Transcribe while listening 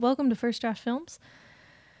Welcome to First Draft Films.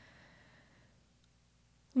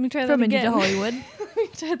 Let me try that From again. Indie to Hollywood. Let me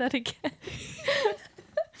try that again.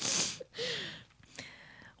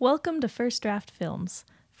 Welcome to First Draft Films.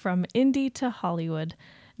 From Indie to Hollywood.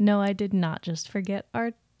 No, I did not just forget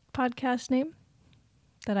our podcast name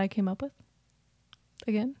that I came up with.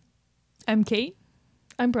 Again. I'm Kate.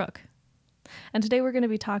 I'm Brooke. And today we're going to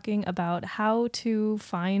be talking about how to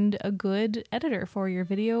find a good editor for your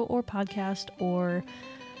video or podcast, or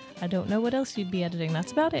I don't know what else you'd be editing.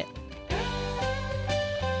 That's about it.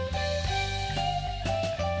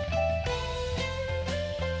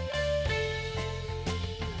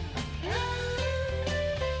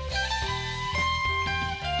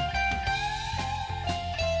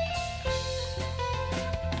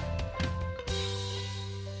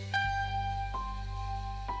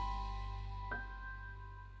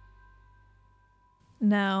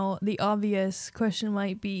 Now, the obvious question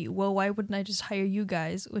might be, well, why wouldn't I just hire you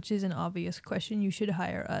guys? Which is an obvious question. You should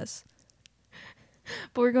hire us.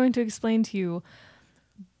 But we're going to explain to you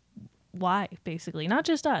why, basically. Not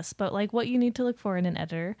just us, but like what you need to look for in an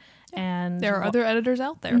editor. And there are other editors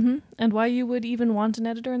out there. Mm-hmm. And why you would even want an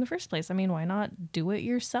editor in the first place. I mean, why not do it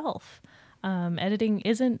yourself? Editing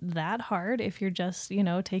isn't that hard if you're just,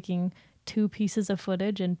 taking two pieces of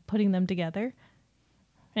footage and putting them together.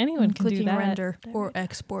 Anyone can do that. Clicking render or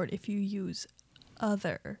export if you use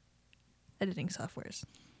other editing softwares.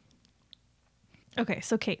 Okay,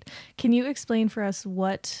 so Kate, can you explain for us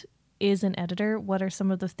what is an editor? What are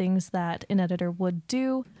some of the things that an editor would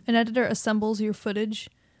do? An editor assembles your footage,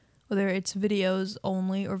 whether it's videos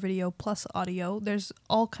only or video plus audio. There's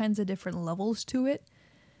all kinds of different levels to it.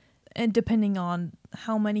 And depending on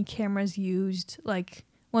how many cameras used, like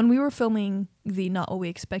when we were filming the Not What We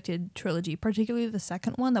Expected trilogy, particularly the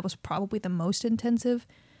second one, that was probably the most intensive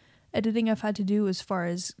editing I've had to do as far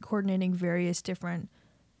as coordinating various different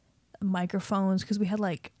microphones, because we had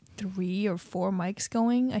like 3 or 4 mics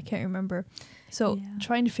going. I can't remember. So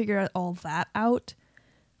trying to figure all that out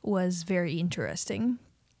was very interesting.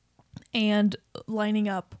 And lining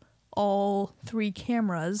up all 3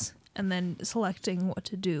 cameras and then selecting what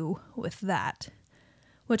to do with that.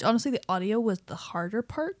 Which honestly, the audio was the harder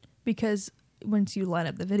part, because once you line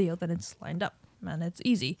up the video, then it's lined up and it's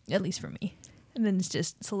easy, at least for me. And then it's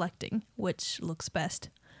just selecting which looks best.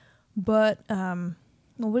 But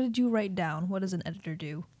what did you write down? What does an editor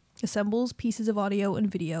do? Assembles pieces of audio and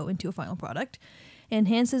video into a final product.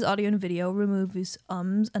 Enhances audio and video, removes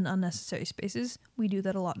and unnecessary spaces. We do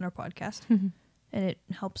that a lot in our podcast. And it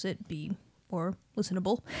helps it be more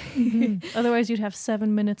listenable. Otherwise, you'd have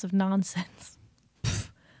 7 minutes of nonsense.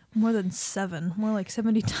 More than 7. More like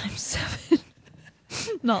 70 times 7.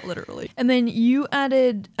 Not literally. And then you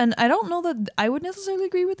added, and I don't know that I would necessarily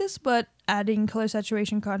agree with this, but adding color,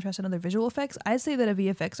 saturation, contrast, and other visual effects, I'd say that a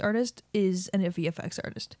VFX artist is a VFX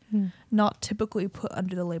artist. Not typically put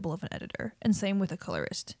under the label of an editor. And same with a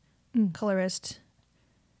colorist. Colorist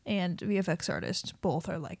and VFX artist both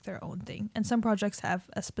are like their own thing. And some projects have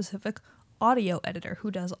a specific audio editor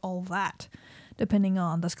who does all that, depending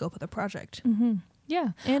on the scope of the project.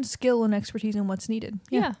 Yeah. And skill and expertise in what's needed.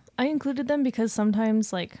 Yeah. I included them because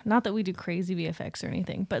sometimes, like, not that we do crazy VFX or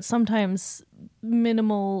anything, but sometimes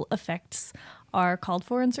minimal effects are called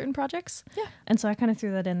for in certain projects. Yeah. And so I kind of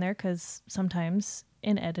threw that in there because sometimes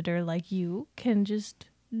an editor like you can just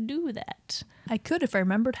do that. I could if I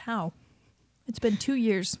remembered how. It's been 2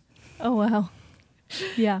 years. Oh, wow.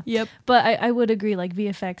 Yeah. Yep. But I would agree, like,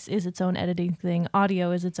 VFX is its own editing thing.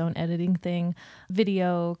 Audio is its own editing thing.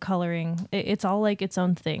 Video, coloring, it's all like its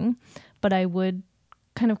own thing. But I would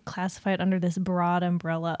kind of classify it under this broad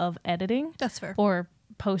umbrella of editing. That's fair. Or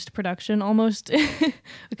post-production almost.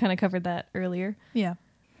 We kind of covered that earlier. Yeah.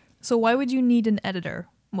 So why would you need an editor?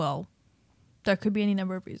 Well, there could be any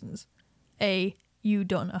number of reasons. A, you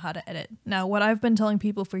don't know how to edit. Now, what I've been telling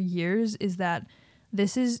people for years is that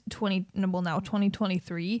this is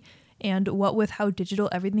 2023, and what with how digital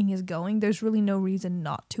everything is going, there's really no reason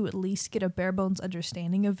not to at least get a bare bones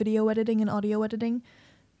understanding of video editing and audio editing,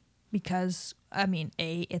 because, I mean,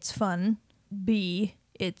 A, it's fun, B,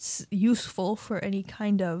 it's useful for any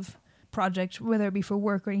kind of project, whether it be for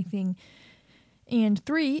work or anything, and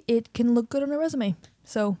 3, it can look good on a resume,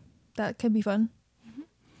 so that can be fun.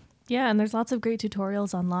 Yeah, and there's lots of great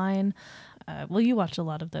tutorials online. Well, you watch a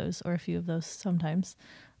lot of those, or a few of those sometimes.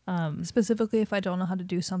 Specifically, if I don't know how to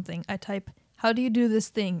do something, I type, how do you do this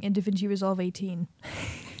thing in DaVinci Resolve 18?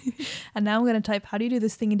 And now I'm going to type, how do you do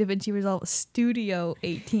this thing in DaVinci Resolve Studio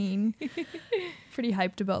 18? Pretty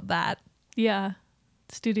hyped about that. Yeah,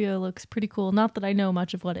 Studio looks pretty cool. Not that I know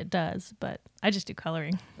much of what it does, but I just do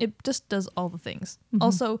coloring. It just does all the things.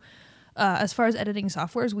 Also, As far as editing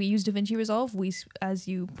softwares, we use DaVinci Resolve. As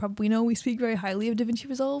you probably know, we speak very highly of DaVinci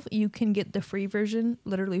Resolve. You can get the free version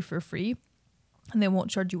literally for free, and they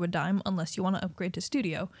won't charge you a dime unless you want to upgrade to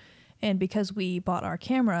Studio. And because we bought our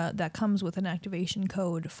camera, that comes with an activation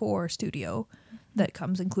code for Studio that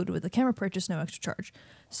comes included with the camera purchase, no extra charge.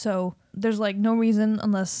 So there's like no reason,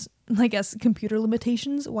 unless I guess computer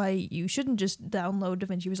limitations, why you shouldn't just download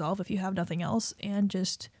DaVinci Resolve if you have nothing else and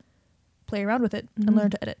just play around with it and learn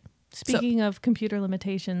to edit. Speaking of computer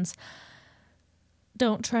limitations,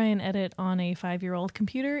 don't try and edit on a 5-year-old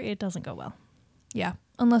computer. It doesn't go well. Yeah,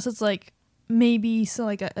 unless it's like maybe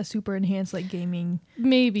like a super enhanced like gaming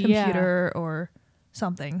computer or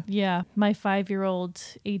something. Yeah, my 5-year-old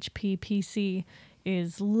HP PC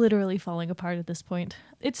is literally falling apart at this point.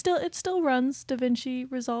 It still runs DaVinci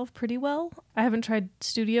Resolve pretty well. I haven't tried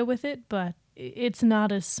Studio with it, but it's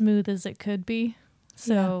not as smooth as it could be.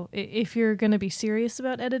 So if you're going to be serious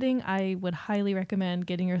about editing, I would highly recommend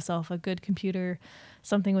getting yourself a good computer,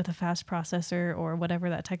 something with a fast processor or whatever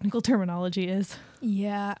that technical terminology is.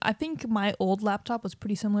 Yeah, I think my old laptop was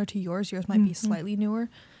pretty similar to yours. Yours might be slightly newer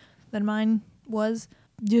than mine was.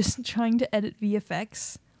 Just trying to edit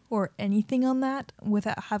VFX or anything on that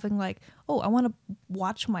without having like, oh, I want to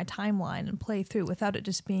watch my timeline and play through without it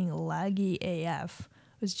just being laggy AF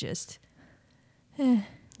was just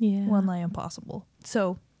well nigh impossible.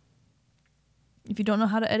 So if you don't know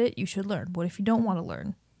how to edit, you should learn. What if you don't want to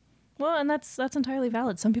learn? Well, and that's entirely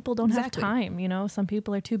valid. Some people don't have time, you know. Some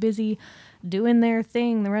people are too busy doing their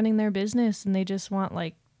thing, running their business, and they just want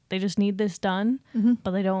they just need this done,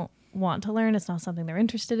 but they don't want to learn. It's not something they're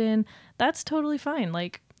interested in. That's totally fine.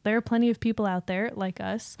 Like, there are plenty of people out there like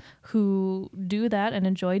us who do that and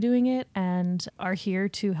enjoy doing it and are here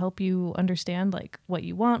to help you understand like what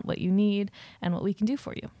you want, what you need, and what we can do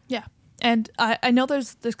for you. Yeah. And I know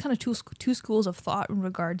there's kind of two schools of thought in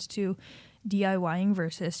regards to DIYing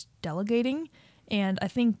versus delegating. And I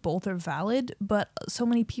think both are valid, but so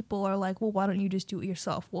many people are like, well, why don't you just do it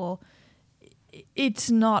yourself? Well,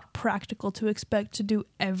 it's not practical to expect to do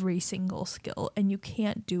every single skill, and you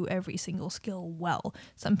can't do every single skill well.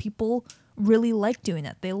 Some people really like doing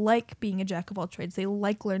that. They like being a jack of all trades. They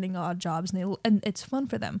like learning odd jobs, and it's fun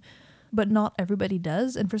for them. But not everybody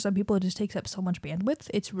does, and for some people it just takes up so much bandwidth,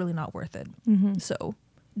 it's really not worth it. So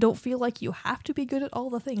don't feel like you have to be good at all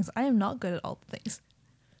the things. I am not good at all the things.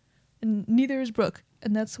 And neither is Brooke,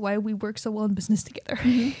 and that's why we work so well in business together.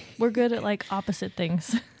 We're good at like opposite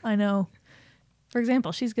things. I know. For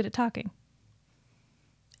example, she's good at talking.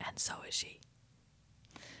 And so is she.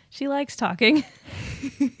 She likes talking.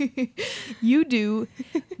 You do,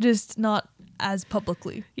 just not as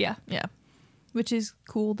publicly. Yeah. Yeah. Which is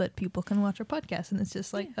cool that people can watch our podcast and it's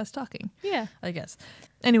just like us talking. Yeah. I guess.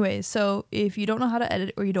 Anyways, so if you don't know how to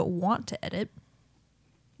edit or you don't want to edit,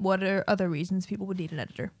 what are other reasons people would need an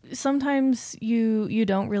editor? Sometimes you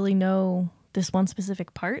don't really know this one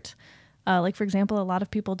specific part. Like, for example, a lot of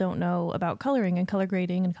people don't know about coloring and color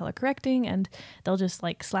grading and color correcting, and they'll just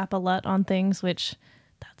like slap a LUT on things, which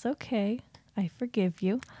that's okay. I forgive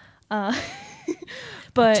you.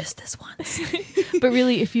 But just this once. But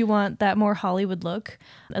really, if you want that more Hollywood look,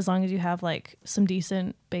 as long as you have like some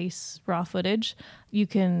decent base raw footage, you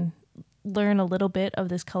can learn a little bit of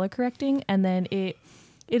this color correcting, and then it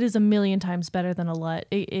is a million times better than a LUT.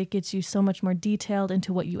 It gets you so much more detailed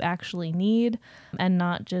into what you actually need and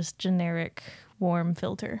not just generic warm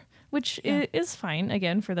filter, which is fine,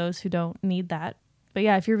 again, for those who don't need that. But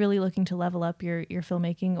yeah, if you're really looking to level up your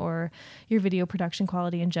filmmaking or your video production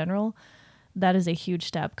quality in general, that is a huge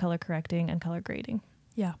step, color correcting and color grading.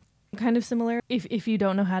 Yeah. Kind of similar. If you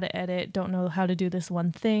don't know how to edit, don't know how to do this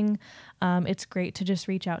one thing, it's great to just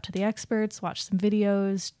reach out to the experts, watch some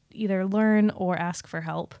videos, either learn or ask for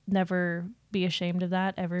help. Never be ashamed of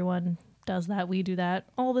that. Everyone does that. We do that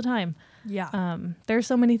all the time. Yeah. There's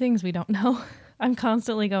so many things we don't know. I'm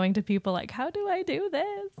constantly going to people like, how do I do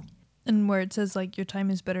this? And where it says like your time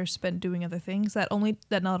is better spent doing other things, that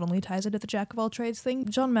not only ties into the jack of all trades thing.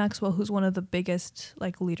 John Maxwell, who's one of the biggest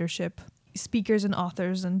like leadership speakers and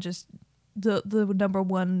authors and just the number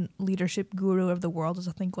one leadership guru of the world is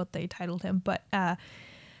I think what they titled him, but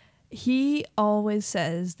he always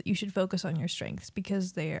says that you should focus on your strengths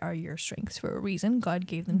because they are your strengths for a reason. God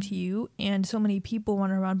gave them to you. And so many people run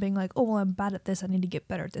around being like, oh, well, I'm bad at this, I need to get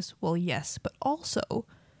better at this. Well, yes, but also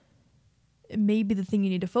maybe the thing you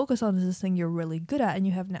need to focus on is this thing you're really good at and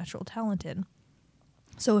you have natural talent in.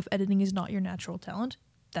 So if editing is not your natural talent,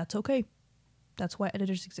 that's okay. That's why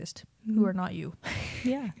editors exist, who are not you.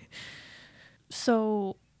 Yeah.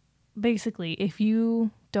 So basically, if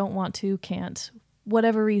you don't want to, can't,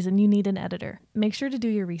 whatever reason, you need an editor, make sure to do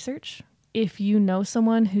your research. If you know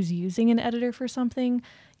someone who's using an editor for something,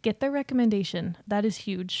 get their recommendation. That is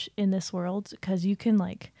huge in this world, because you can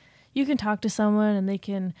talk to someone and they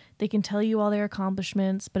can tell you all their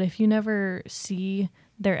accomplishments, but if you never see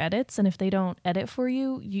their edits and if they don't edit for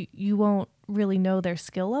you, you won't really know their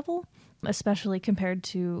skill level, especially compared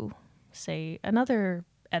to, say, another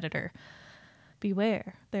editor.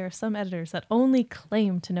 Beware, there are some editors that only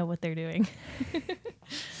claim to know what they're doing.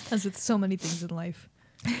 As with so many things in life.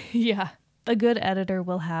 Yeah. A good editor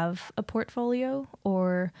will have a portfolio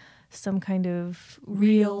or some kind of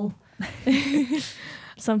reel,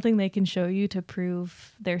 something they can show you to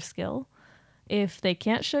prove their skill. If they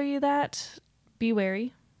can't show you that, be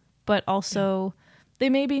wary. But also, they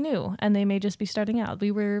may be new and they may just be starting out. We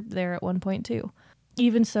were there at one point too.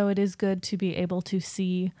 Even so, it is good to be able to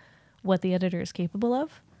see what the editor is capable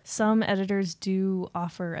of. Some editors do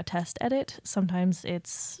offer a test edit. Sometimes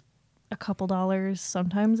it's a couple dollars,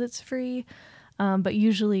 sometimes it's free. But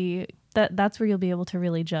usually that's where you'll be able to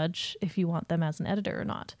really judge if you want them as an editor or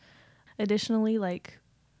not. Additionally, like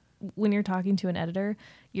when you're talking to an editor,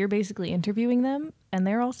 you're basically interviewing them and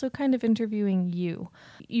they're also kind of interviewing you.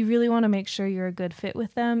 You really want to make sure you're a good fit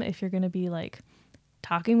with them if you're going to be like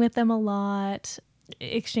talking with them a lot,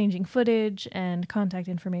 exchanging footage and contact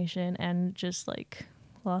information, and just like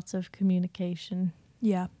lots of communication.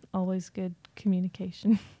 Yeah. Always good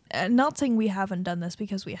communication. Not saying we haven't done this,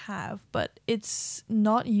 because we have, but it's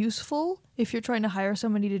not useful if you're trying to hire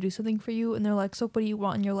somebody to do something for you and they're like, so what do you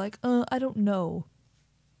want? And you're like, I don't know.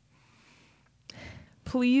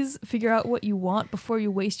 Please figure out what you want before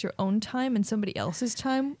you waste your own time and somebody else's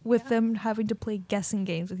time with them having to play guessing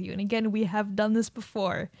games with you. And again, we have done this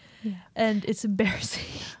before, and it's embarrassing.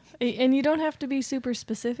 And you don't have to be super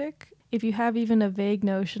specific. If you have even a vague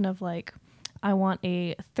notion of like, I want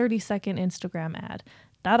a 30-second Instagram ad,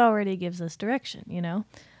 that already gives us direction, you know,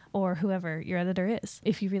 or whoever your editor is.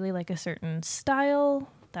 If you really like a certain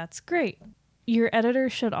style, that's great. Your editor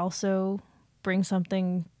should also bring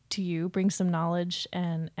something to you, bring some knowledge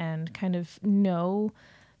and kind of know,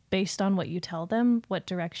 based on what you tell them, what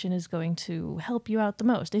direction is going to help you out the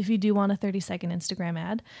most. If you do want a 30-second Instagram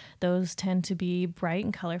ad, those tend to be bright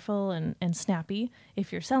and colorful and snappy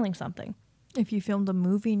if you're selling something. If you filmed a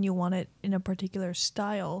movie and you want it in a particular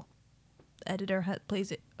style, editor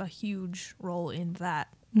plays a huge role in that,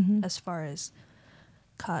 as far as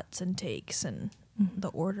cuts and takes and the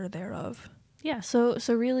order thereof. Yeah, so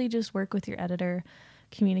really just work with your editor,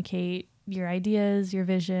 communicate your ideas, your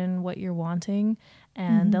vision, what you're wanting,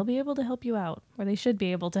 and they'll be able to help you out, or they should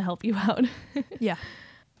be able to help you out. Yeah,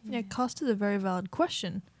 cost is a very valid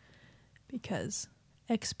question, because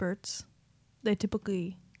experts, they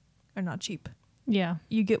typically are not cheap. Yeah.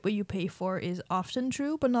 You get what you pay for is often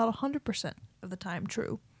true, but not 100% of the time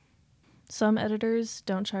true. Some editors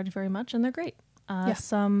don't charge very much, and they're great.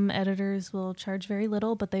 Some editors will charge very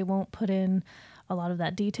little, but they won't put in a lot of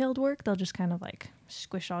that detailed work. They'll just kind of like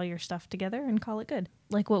squish all your stuff together and call it good.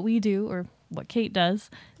 Like what we do, or what Kate does,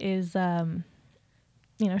 is,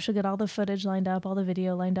 she'll get all the footage lined up, all the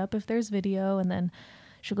video lined up if there's video, and then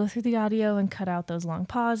she'll go through the audio and cut out those long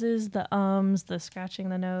pauses, the the scratching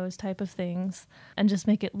the nose type of things, and just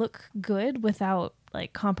make it look good without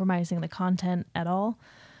like compromising the content at all.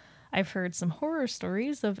 I've heard some horror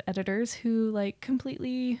stories of editors who like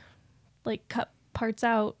completely like cut parts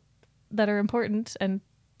out that are important and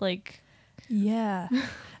like... Yeah.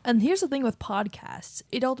 And here's the thing with podcasts.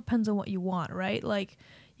 It all depends on what you want, right? Like,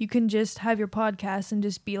 you can just have your podcast and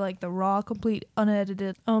just be like the raw, complete,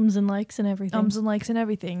 unedited ums and likes and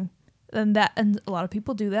everything. And a lot of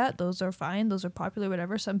people do that. Those are fine. Those are popular,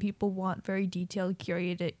 whatever. Some people want very detailed,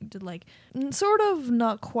 curated, like, sort of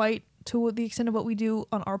not quite to the extent of what we do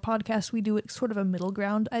on our podcast. We do it sort of a middle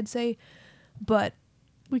ground, I'd say. But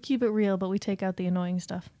we keep it real, but we take out the annoying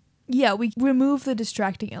stuff. Yeah, we remove the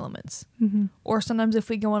distracting elements. Or sometimes if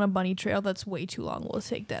we go on a bunny trail that's way too long, we'll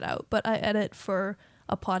take that out. But I edit for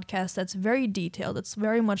a podcast that's very detailed. It's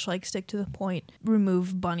very much like stick to the point,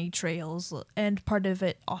 remove bunny trails, and part of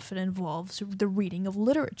it often involves the reading of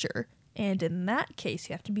literature. And in that case,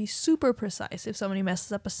 you have to be super precise. If somebody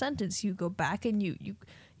messes up a sentence, you go back and you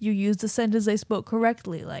use the sentence they spoke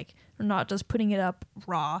correctly. Like, you're not just putting it up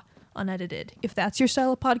raw, unedited. If that's your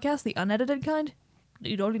style of podcast, the unedited kind,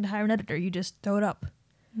 you don't need to hire an editor. You just throw it up.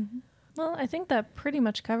 Well, I think that pretty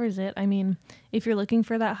much covers it. I mean, if you're looking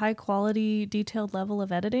for that high quality, detailed level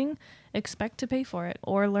of editing, expect to pay for it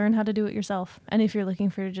or learn how to do it yourself. And if you're looking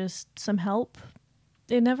for just some help,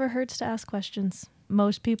 it never hurts to ask questions.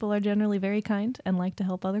 Most people are generally very kind and like to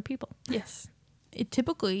help other people. Yes.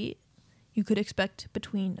 Typically, you could expect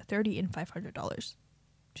between $30 and $500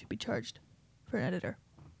 to be charged for an editor.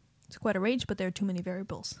 It's quite a range, but there are too many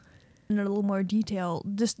variables. In a little more detail,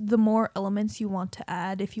 just the more elements you want to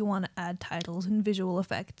add, if you want to add titles and visual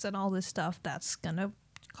effects and all this stuff, that's gonna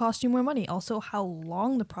cost you more money. Also, how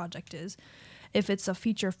long the project is. If it's a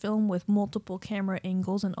feature film with multiple camera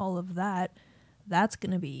angles and all of that, that's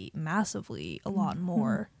gonna be massively a lot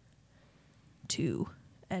more to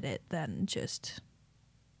edit than just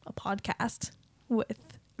a podcast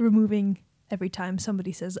with removing every time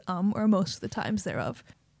somebody says or most of the times thereof.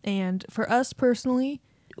 And for us personally,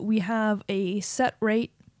 we have a set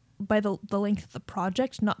rate by the length of the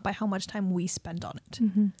project, not by how much time we spend on it.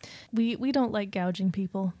 Mm-hmm. We don't like gouging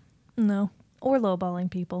people. No. Or lowballing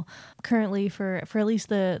people. Currently, for at least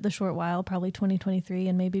the short while, probably 2023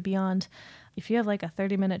 and maybe beyond, if you have like a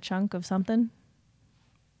 30-minute chunk of something,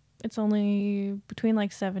 it's only between like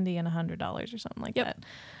 $70 and $100 or something like that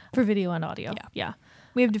for video and audio. Yeah.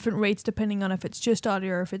 We have different rates depending on if it's just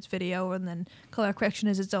audio or if it's video, and then color correction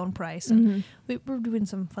is its own price. And we're doing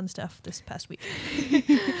some fun stuff this past week.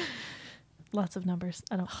 Lots of numbers.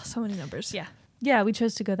 So many numbers. Yeah, we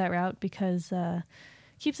chose to go that route because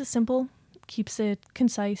keeps it simple, keeps it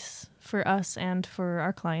concise for us and for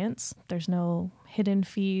our clients. There's no hidden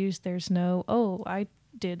fees. There's no, I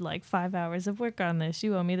did like 5 hours of work on this,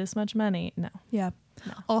 you owe me this much money. No.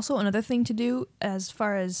 Also, another thing to do as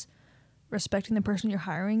far as respecting the person you're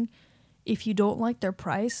hiring, if you don't like their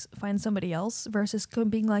price, find somebody else, versus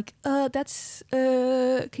being like,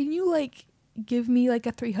 can you like give me like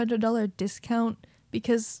a $300 discount?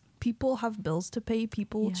 Because people have bills to pay.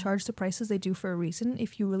 People charge the prices they do for a reason.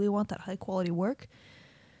 If you really want that high quality work,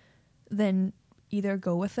 then either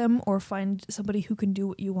go with them or find somebody who can do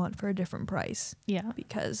what you want for a different price. Yeah.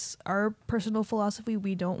 Because our personal philosophy,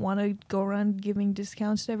 we don't want to go around giving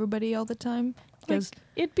discounts to everybody all the time. Because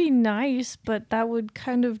it'd be nice, but that would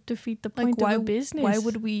kind of defeat the point of a business. Why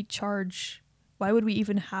would we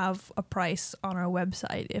even have a price on our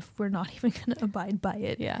website if we're not even going to abide by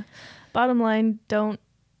it? Yeah. Bottom line, don't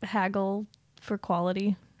haggle for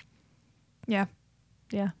quality. Yeah.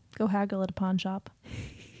 Go haggle at a pawn shop.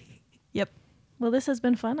 Yep. Well, this has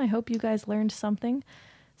been fun. I hope you guys learned something.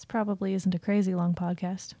 This probably isn't a crazy long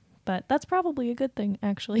podcast, but that's probably a good thing,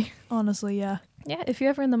 actually. Honestly, yeah. Yeah, if you're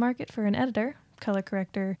ever in the market for an editor, color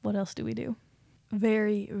corrector, what else do we do?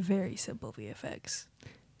 Very, very simple VFX.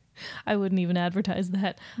 I wouldn't even advertise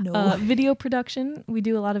that. No. Video production. We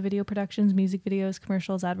do a lot of video productions, music videos,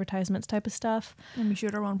 commercials, advertisements type of stuff. And we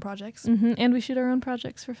shoot our own projects. And we shoot our own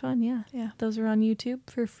projects for fun, yeah. Yeah. Those are on YouTube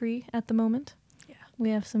for free at the moment. Yeah. We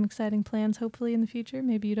have some exciting plans, hopefully, in the future.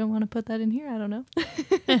 Maybe you don't want to put that in here. I don't know.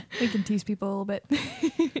 We can tease people a little bit.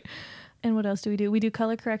 And what else do? We do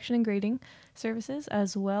color correction and grading services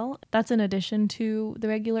as well. That's in addition to the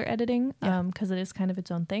regular editing, because it is kind of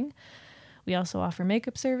its own thing. We also offer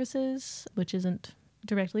makeup services, which isn't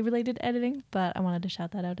directly related to editing, but I wanted to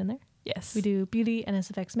shout that out in there. Yes. We do beauty and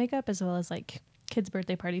SFX makeup as well as like kids'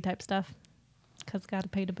 birthday party type stuff, because got to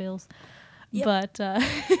pay the bills. Yep. But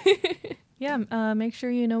make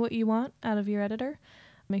sure you know what you want out of your editor.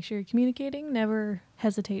 Make sure you're communicating. Never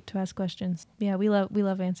hesitate to ask questions. Yeah, we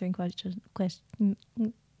love answering questions.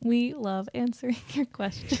 We love answering your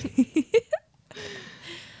questions.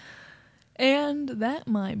 And that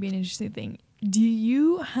might be an interesting thing. Do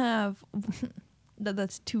you have...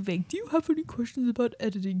 that's too vague. Do you have any questions about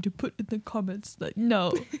editing to put in the comments? Like,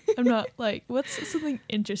 no, I'm not. Like, what's something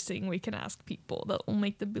interesting we can ask people that will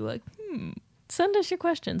make them be like, Send us your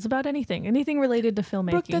questions about anything related to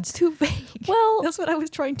filmmaking. Brooke, that's too vague. Well, that's what I was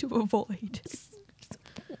trying to avoid.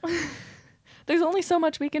 There's only so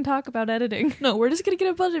much we can talk about editing. No, we're just going to get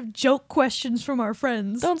a bunch of joke questions from our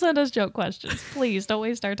friends. Don't send us joke questions. Please, don't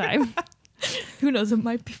waste our time. Who knows, it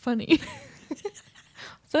might be funny.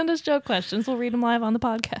 Send us joke questions. We'll read them live on the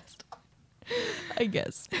podcast. I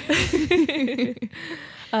guess.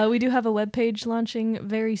 We do have a webpage launching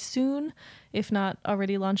very soon, if not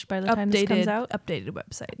already launched by the time this comes out. Updated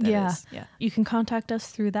website. Yeah. Is. Yeah. You can contact us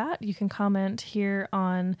through that. You can comment here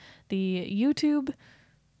on the YouTube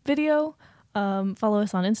video. Follow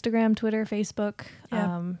us on Instagram, Twitter, Facebook.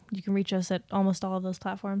 Yeah. You can reach us at almost all of those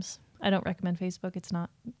platforms. I don't recommend Facebook. It's not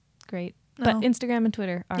great. No. But Instagram and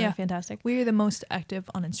Twitter are fantastic. We're the most active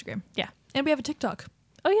on Instagram. Yeah. And we have a TikTok.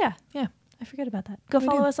 Oh, yeah. Yeah. I forget about that. Go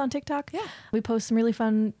follow us on TikTok. Yeah. We post some really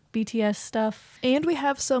fun BTS stuff. And we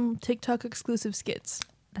have some TikTok exclusive skits.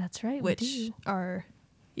 That's right. Which are...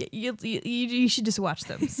 You should just watch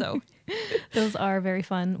them. So those are very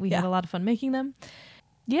fun. We had a lot of fun making them.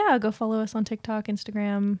 Yeah, go follow us on TikTok,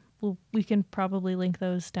 Instagram. We can probably link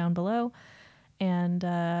those down below. And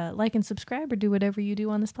like and subscribe or do whatever you do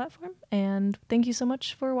on this platform. And thank you so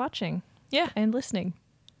much for watching. Yeah. And listening.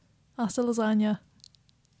 Hasta lasagna.